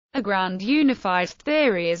The ground unified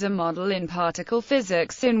theory is a model in particle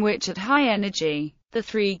physics in which at high energy, the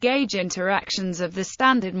three-gauge interactions of the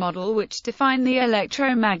Standard Model, which define the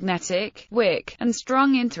electromagnetic, weak, and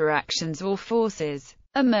strong interactions or forces,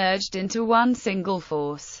 are merged into one single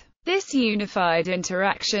force. This unified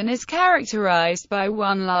interaction is characterized by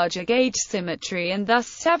one larger gauge symmetry and thus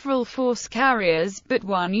several force carriers, but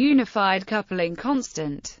one unified coupling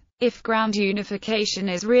constant. If ground unification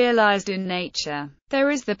is realized in nature,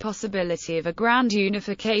 there is the possibility of a ground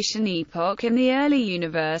unification epoch in the early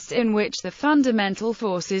universe in which the fundamental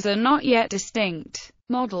forces are not yet distinct.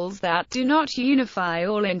 Models that do not unify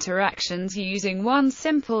all interactions using one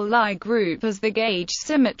simple Lie group as the gauge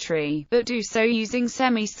symmetry, but do so using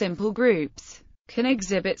semi-simple groups, can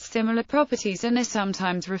exhibit similar properties and are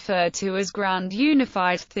sometimes referred to as ground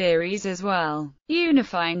unified theories as well.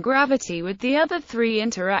 Unifying gravity with the other three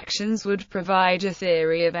interactions would provide a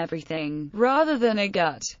theory of everything, rather than a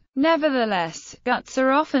gut. Nevertheless, guts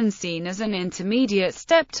are often seen as an intermediate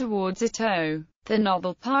step towards a toe. The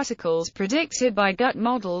novel particles predicted by gut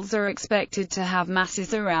models are expected to have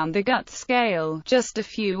masses around the gut scale, just a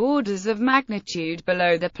few orders of magnitude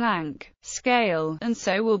below the Planck scale, and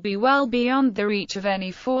so will be well beyond the reach of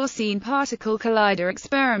any foreseen particle collider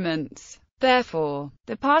experiments. Therefore,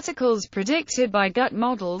 the particles predicted by gut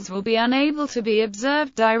models will be unable to be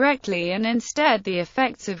observed directly, and instead the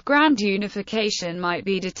effects of ground unification might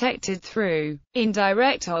be detected through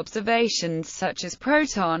indirect observations such as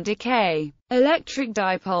proton decay, electric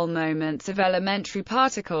dipole moments of elementary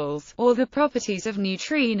particles, or the properties of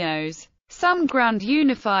neutrinos. Some ground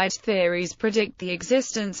unified theories predict the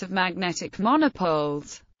existence of magnetic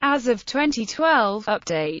monopoles. As of 2012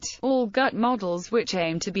 update, all gut models which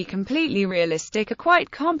aim to be completely realistic are quite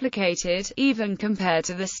complicated, even compared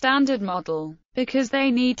to the Standard Model, because they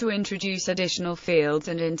need to introduce additional fields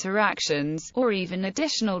and interactions, or even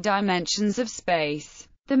additional dimensions of space.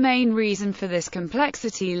 The main reason for this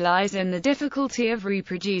complexity lies in the difficulty of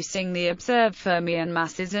reproducing the observed fermion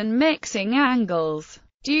masses and mixing angles.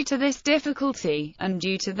 Due to this difficulty, and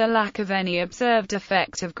due to the lack of any observed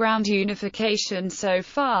effect of ground unification so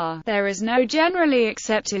far, there is no generally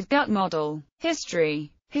accepted gut model.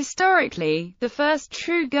 History. Historically, the first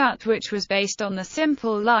true gut, which was based on the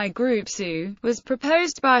simple Lie group SU, was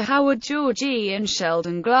proposed by Howard Georgi and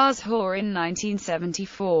Sheldon Glashow in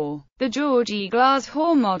 1974. The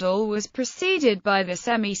Georgi-Glashow model was preceded by the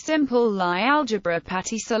semi-simple Lie algebra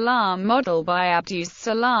Patti-Salam model by Abdus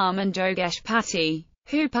Salam and Jogesh Patti,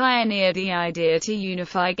 who pioneered the idea to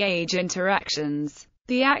unify gauge interactions.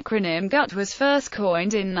 The acronym GUT was first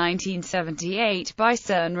coined in 1978 by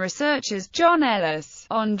CERN researchers John Ellis,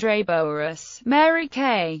 Andrei Boris, Mary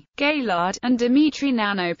K. Gaillard, and Dimitri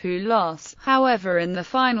Nanopoulos. However, in the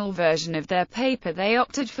final version of their paper they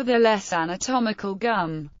opted for the less anatomical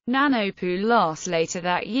GUM. Nanopoulos later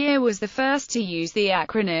that year was the first to use the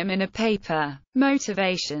acronym in a paper.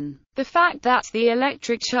 Motivation. The fact that the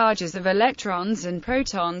electric charges of electrons and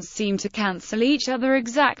protons seem to cancel each other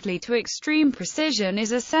exactly to extreme precision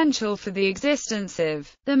is essential for the existence of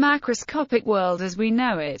the macroscopic world as we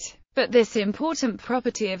know it. But this important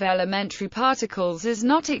property of elementary particles is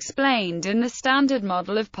not explained in the Standard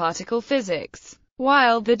Model of particle physics.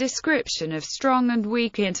 While the description of strong and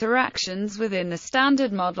weak interactions within the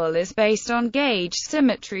Standard Model is based on gauge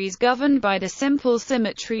symmetries governed by the simple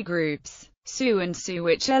symmetry groups SU and SU,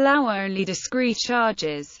 which allow only discrete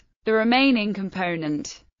charges, the remaining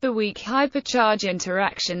component, the weak hypercharge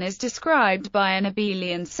interaction, is described by an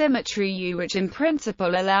abelian symmetry U, which in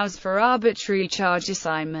principle allows for arbitrary charge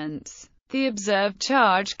assignments. The observed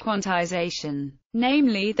charge quantization,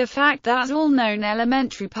 namely the fact that all known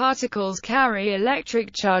elementary particles carry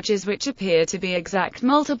electric charges which appear to be exact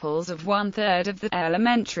multiples of 1/3 of the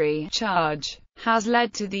elementary charge, has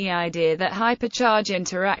led to the idea that hypercharge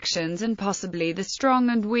interactions and possibly the strong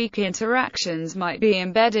and weak interactions might be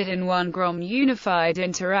embedded in one ground unified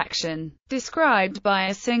interaction, described by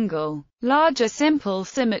a single, larger simple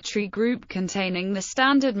symmetry group containing the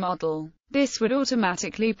Standard Model. This would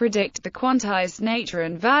automatically predict the quantized nature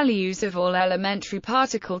and values of all elementary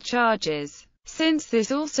particle charges, since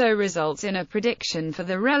this also results in a prediction for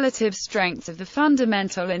the relative strengths of the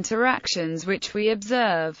fundamental interactions which we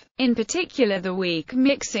observe. In particular, the weak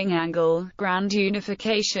mixing angle. Ground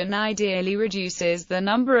unification ideally reduces the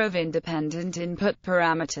number of independent input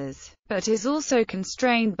parameters, but is also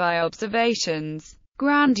constrained by observations.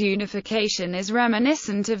 Ground unification is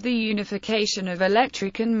reminiscent of the unification of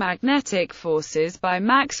electric and magnetic forces by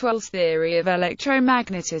Maxwell's theory of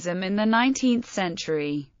electromagnetism in the 19th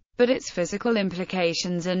century. But its physical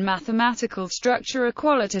implications and mathematical structure are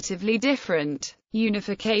qualitatively different.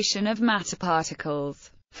 Unification of matter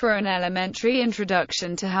particles. For an elementary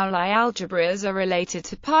introduction to how Lie algebras are related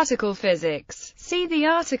to particle physics, see the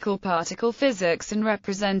article Particle Physics and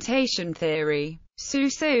Representation Theory.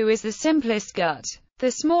 SU is the simplest gut, the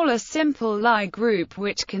smallest simple Lie group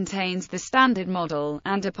which contains the Standard Model,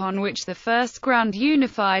 and upon which the first grand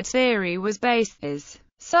unified theory was based.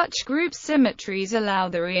 Such group symmetries allow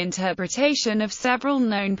the reinterpretation of several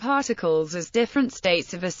known particles as different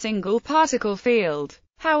states of a single particle field.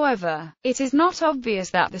 However, it is not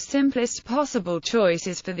obvious that the simplest possible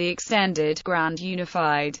choices for the extended grand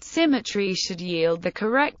unified symmetry should yield the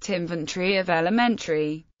correct inventory of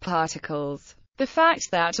elementary particles. The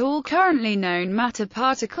fact that all currently known matter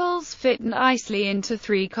particles fit nicely into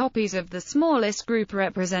 3 copies of the smallest group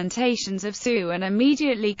representations of SU and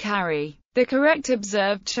immediately carry the correct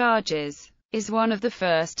observed charges is one of the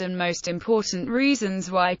first and most important reasons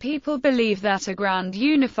why people believe that a grand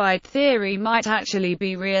unified theory might actually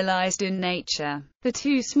be realized in nature. The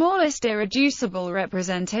 2 smallest irreducible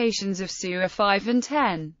representations of SU are 5 and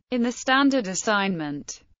 10. In the standard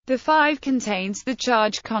assignment, the 5 contains the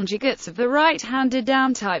charge conjugates of the right-handed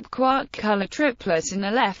down-type quark color triplet and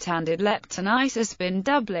a left-handed lepton isospin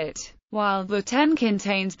doublet, while the 10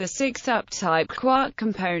 contains the 6 up-type quark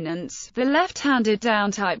components, the left-handed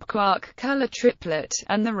down-type quark color triplet,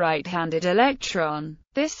 and the right-handed electron.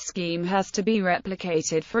 This scheme has to be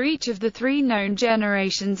replicated for each of the 3 known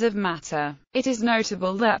generations of matter. It is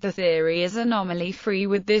notable that the theory is anomaly-free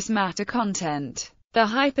with this matter content. The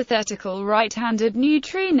hypothetical right-handed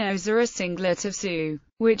neutrinos are a singlet of SU,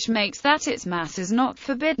 which makes that its mass is not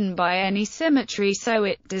forbidden by any symmetry, so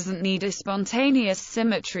it doesn't need a spontaneous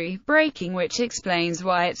symmetry breaking, which explains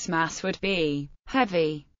why its mass would be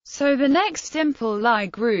heavy. So the next simple Lie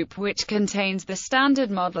group which contains the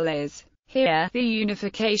Standard Model is. Here, the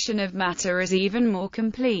unification of matter is even more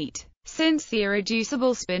complete, since the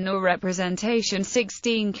irreducible spin or representation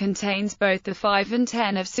 16 contains both the 5 and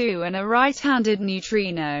 10 of SU and a right-handed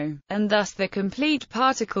neutrino, and thus the complete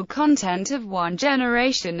particle content of one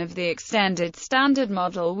generation of the extended Standard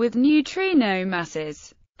Model with neutrino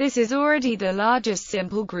masses. This is already the largest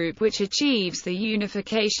simple group which achieves the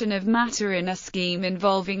unification of matter in a scheme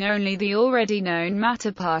involving only the already known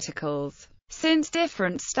matter particles. Since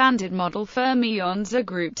different Standard Model fermions are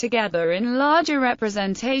grouped together in larger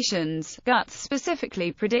representations, guts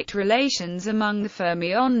specifically predict relations among the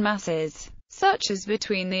fermion masses, such as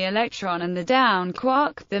between the electron and the down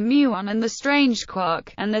quark, the muon and the strange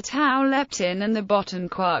quark, and the tau lepton and the boson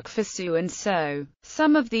quark for SU, and so.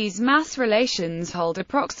 Some of these mass relations hold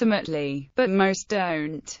approximately, but most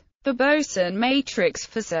don't. The boson matrix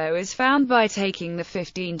for SU is found by taking the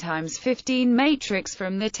 15 times 15 matrix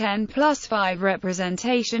from the 10 plus 5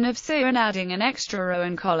 representation of SU and adding an extra row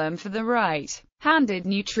and column for the right-handed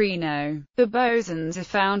neutrino. The bosons are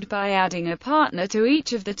found by adding a partner to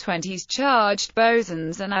each of the 20's charged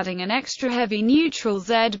bosons and adding an extra heavy neutral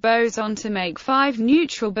Z boson to make 5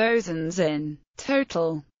 neutral bosons in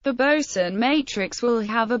total. The boson matrix will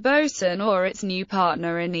have a boson or its new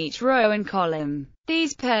partner in each row and column.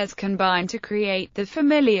 These pairs combine to create the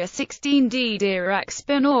familiar 16D Dirac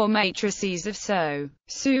spin or matrices of SU.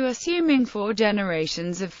 Assuming 4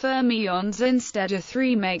 generations of fermions instead of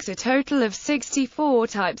 3 makes a total of 64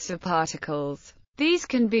 types of particles. These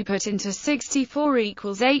can be put into 64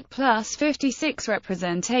 equals 8 plus 56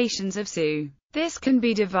 representations of SU. This can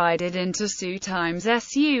be divided into SU times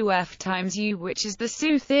SUF times U, which is the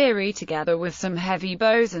SU theory, together with some heavy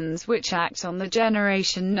bosons which act on the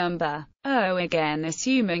generation number O. Again,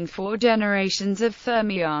 assuming 4 generations of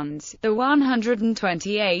fermions, the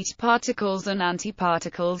 128 particles and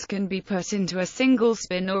antiparticles can be put into a single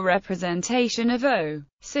spin or representation of O.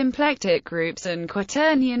 Symplectic groups and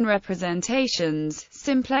quaternion representations.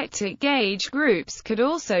 Symplectic gauge groups could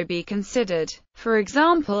also be considered. For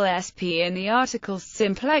example, SP in the article's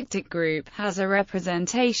symplectic group has a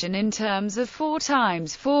representation in terms of 4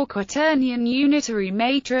 times 4 quaternion unitary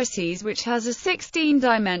matrices, which has a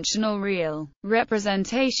 16-dimensional real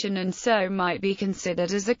representation, and so might be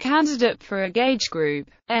considered as a candidate for a gauge group.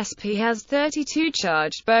 SP has 32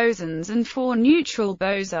 charged bosons and 4 neutral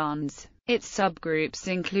bosons. Its subgroups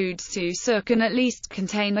include SU can at least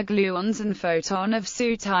contain the gluons and photon of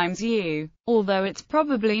SU times U, although it's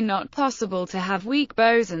probably not possible to have weak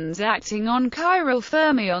bosons acting on chiral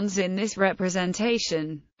fermions in this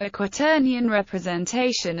representation. A quaternion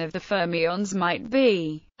representation of the fermions might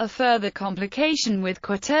be. A further complication with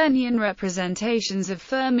quaternion representations of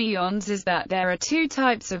fermions is that there are 2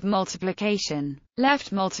 types of multiplication,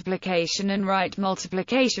 left multiplication and right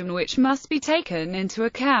multiplication, which must be taken into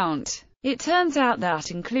account. It turns out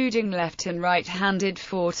that including left and right-handed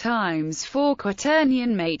 4 times 4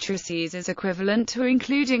 quaternion matrices is equivalent to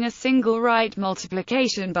including a single right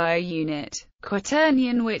multiplication by a unit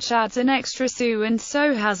quaternion which adds an extra SU and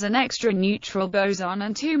so has an extra neutral boson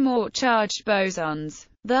and two more charged bosons.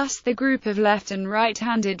 Thus the group of left and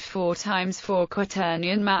right-handed 4 times 4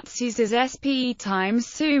 quaternion matrices is sp times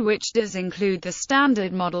SU, which does include the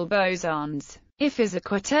standard model bosons. If is a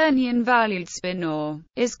quaternion valued spin or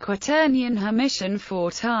is quaternion Hermitian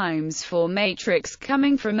 4 times 4 matrix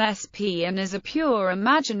coming from sp and is a pure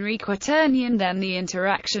imaginary quaternion, then the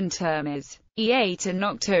interaction term is E8 in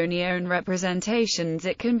noctonion representations.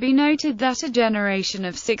 It can be noted that a generation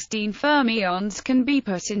of 16 fermions can be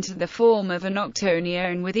put into the form of an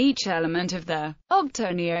octonion, with each element of the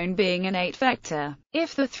octonion being an 8 vector.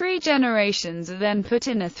 If the 3 generations are then put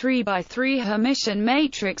in a 3 by 3 Hermitian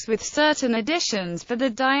matrix with certain additions for the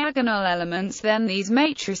diagonal elements, then these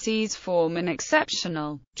matrices form an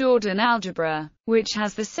exceptional Jordan algebra, which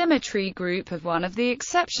has the symmetry group of one of the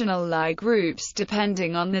exceptional Lie groups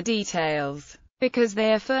depending on the details. Because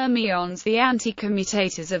they are fermions, the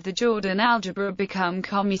anti-commutators of the Jordan algebra become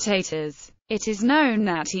commutators. It is known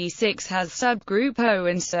that E6 has subgroup O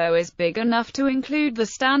and so is big enough to include the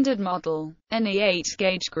standard model. An E8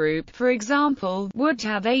 gauge group, for example, would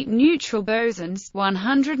have 8 neutral bosons,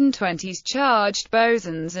 120 charged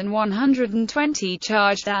bosons and 120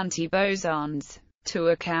 charged antibosons. To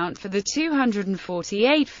account for the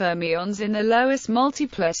 248 fermions in the lowest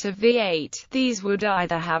multiplet of V8, these would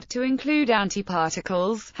either have to include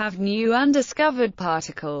antiparticles, have new undiscovered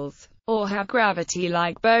particles, or have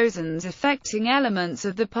gravity-like bosons affecting elements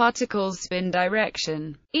of the particle's spin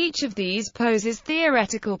direction. Each of these poses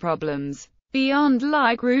theoretical problems. Beyond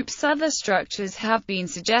Lie groups, other structures have been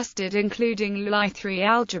suggested, including Lie3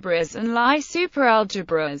 algebras and Lie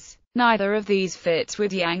superalgebras. Neither of these fits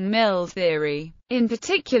with Yang-Mills theory. In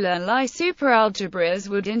particular, Lie superalgebras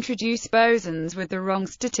would introduce bosons with the wrong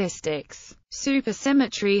statistics.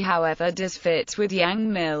 Supersymmetry, however, does fit with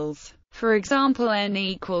Yang-Mills. For example, n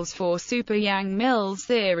equals 4 super Yang-Mills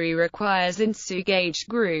theory requires in SU gauge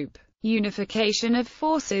group unification of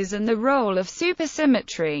forces and the role of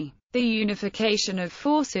supersymmetry. The unification of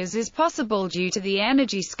forces is possible due to the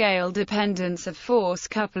energy scale dependence of force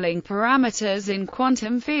coupling parameters in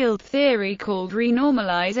quantum field theory called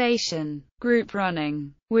renormalization group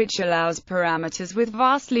running, which allows parameters with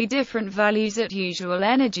vastly different values at usual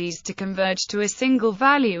energies to converge to a single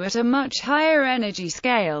value at a much higher energy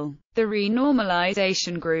scale. The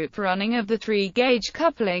renormalization group running of the 3 gauge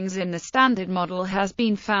couplings in the standard model has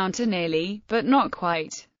been found to nearly, but not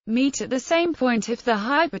quite, meet at the same point if the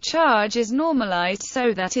hypercharge is normalized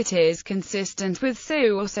so that it is consistent with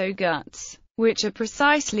SU or SO guts, which are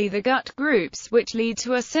precisely the gut groups which lead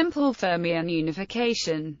to a simple fermion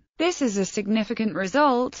unification. This is a significant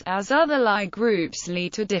result, as other Lie groups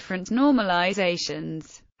lead to different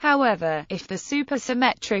normalizations. However, if the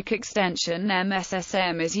supersymmetric extension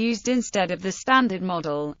MSSM is used instead of the standard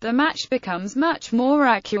model, the match becomes much more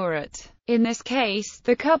accurate. In this case,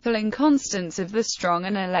 the coupling constants of the strong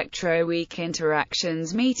and electroweak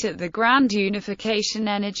interactions meet at the grand unification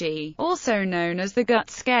energy, also known as the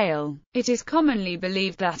gut scale. It is commonly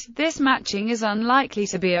believed that this matching is unlikely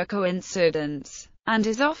to be a coincidence, and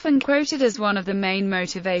is often quoted as one of the main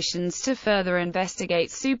motivations to further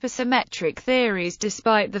investigate supersymmetric theories,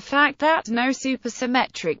 despite the fact that no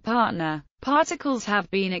supersymmetric partner particles have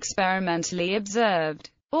been experimentally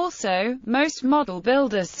observed. Also, most model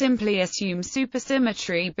builders simply assume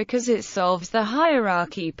supersymmetry because it solves the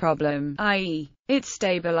hierarchy problem, i.e., it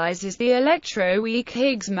stabilizes the electroweak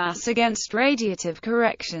Higgs mass against radiative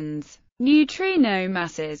corrections. Neutrino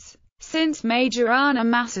masses. Since Majorana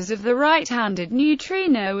masses of the right-handed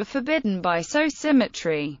neutrino are forbidden by SO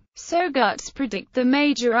symmetry, SO guts predict the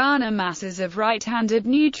Majorana masses of right-handed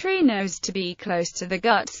neutrinos to be close to the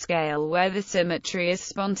gut scale, where the symmetry is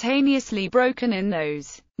spontaneously broken in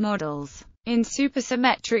those models. In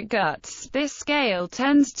supersymmetric guts, this scale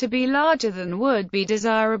tends to be larger than would be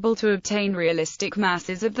desirable to obtain realistic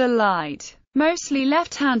masses of the light, mostly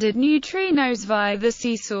left-handed neutrinos via the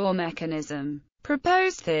seesaw mechanism.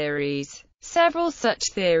 Proposed theories. Several such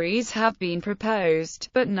theories have been proposed,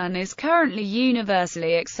 but none is currently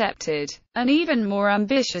universally accepted. An even more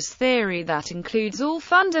ambitious theory that includes all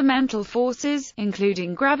fundamental forces,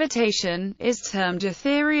 including gravitation, is termed a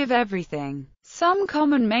theory of everything. Some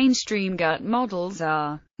common mainstream gut models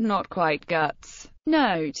are not quite guts.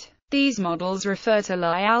 Note: these models refer to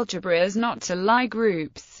Lie algebras, not to Lie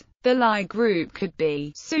groups. The Lie group could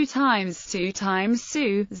be SU times SU times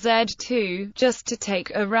SU, Z2, just to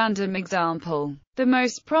take a random example. The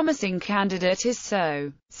most promising candidate is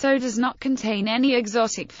SO. SO does not contain any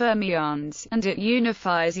exotic fermions, and it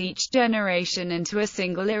unifies each generation into a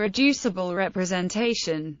single irreducible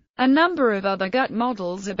representation. A number of other gut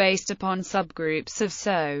models are based upon subgroups of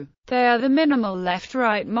SO. They are the minimal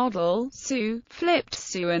left-right model, SU, flipped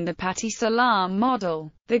SU, and the Patty-Salam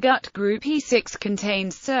model. The gut group E6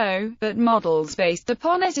 contains SO, but models based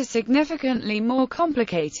upon it are significantly more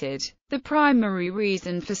complicated. The primary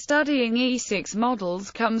reason for studying E6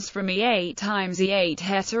 models comes from E8 times E8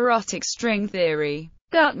 heterotic string theory.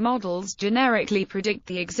 Gut models generically predict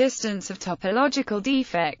the existence of topological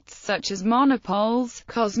defects such as monopoles,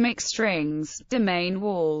 cosmic strings, domain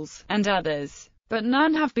walls, and others, but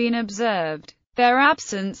none have been observed. Their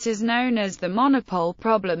absence is known as the monopole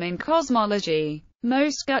problem in cosmology.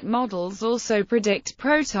 Most gut models also predict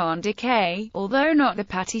proton decay, although not the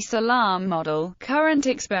Patty-Salam model. Current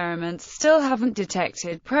experiments still haven't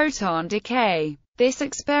detected proton decay. This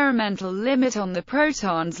experimental limit on the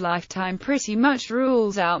proton's lifetime pretty much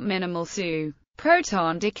rules out minimal SU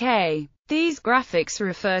proton decay. These graphics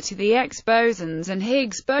refer to the X bosons and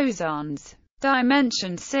Higgs bosons.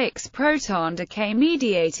 Dimension 6 proton decay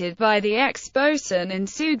mediated by the X boson in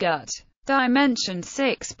SU gut. Dimension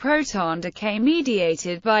 6 proton decay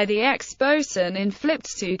mediated by the X boson in flipped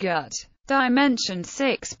SU gut. Dimension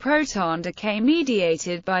 6 proton decay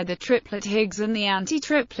mediated by the triplet Higgs and the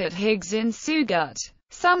anti-triplet Higgs in SU gut.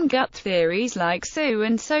 Some gut theories like SU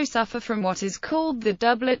and SO suffer from what is called the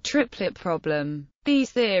doublet-triplet problem.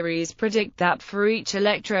 These theories predict that for each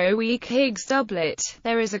electroweak Higgs doublet,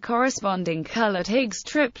 there is a corresponding colored Higgs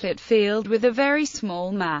triplet field with a very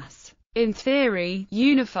small mass. In theory,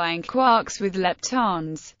 unifying quarks with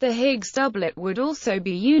leptons, the Higgs doublet would also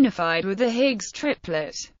be unified with the Higgs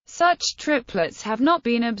triplet. Such triplets have not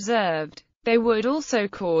been observed. They would also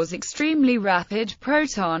cause extremely rapid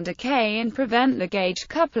proton decay and prevent the gauge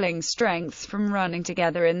coupling strengths from running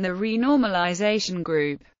together in the renormalization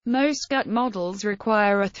group. Most gut models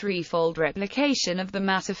require a threefold replication of the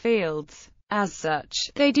matter fields. As such,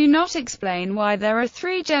 they do not explain why there are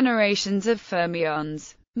 3 generations of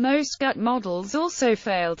fermions. Most gut models also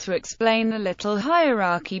fail to explain the little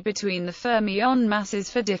hierarchy between the fermion masses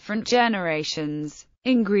for different generations.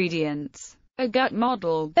 Ingredients. A gut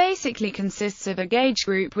model basically consists of a gauge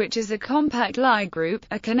group which is a compact Lie group,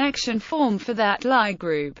 a connection formed for that Lie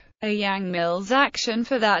group, a Yang-Mills action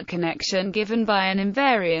for that connection given by an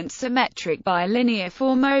invariant symmetric bilinear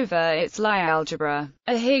form over its Lie algebra,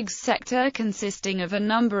 a Higgs sector consisting of a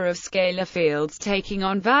number of scalar fields taking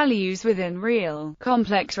on values within real,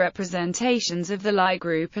 complex representations of the Lie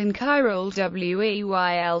group, and chiral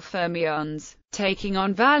WEYL fermions taking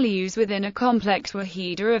on values within a complex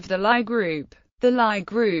wahida of the Lie group. The Lie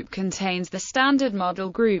group contains the standard model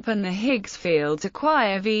group and the Higgs fields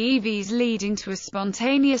acquire VEVs leading to a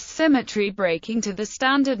spontaneous symmetry breaking to the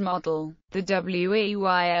standard model. The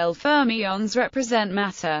WEYL fermions represent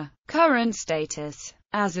matter. Current status.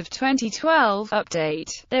 As of 2012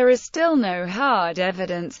 update, there is still no hard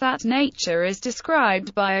evidence that nature is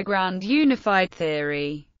described by a grand unified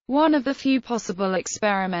theory. One of the few possible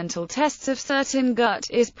experimental tests of certain gut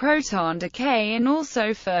is proton decay and also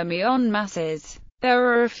fermion masses. There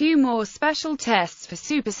are a few more special tests for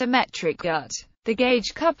supersymmetric gut. The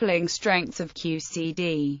gauge coupling strengths of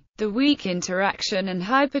QCD, the weak interaction and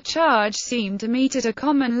hypercharge seem to meet at a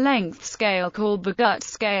common length scale called the gut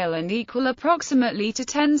scale and equal approximately to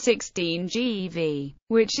 1016 GeV,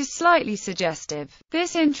 which is slightly suggestive.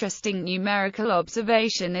 This interesting numerical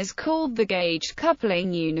observation is called the gauge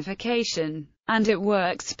coupling unification, and it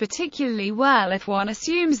works particularly well if one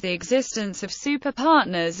assumes the existence of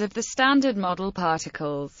superpartners of the standard model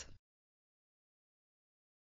particles.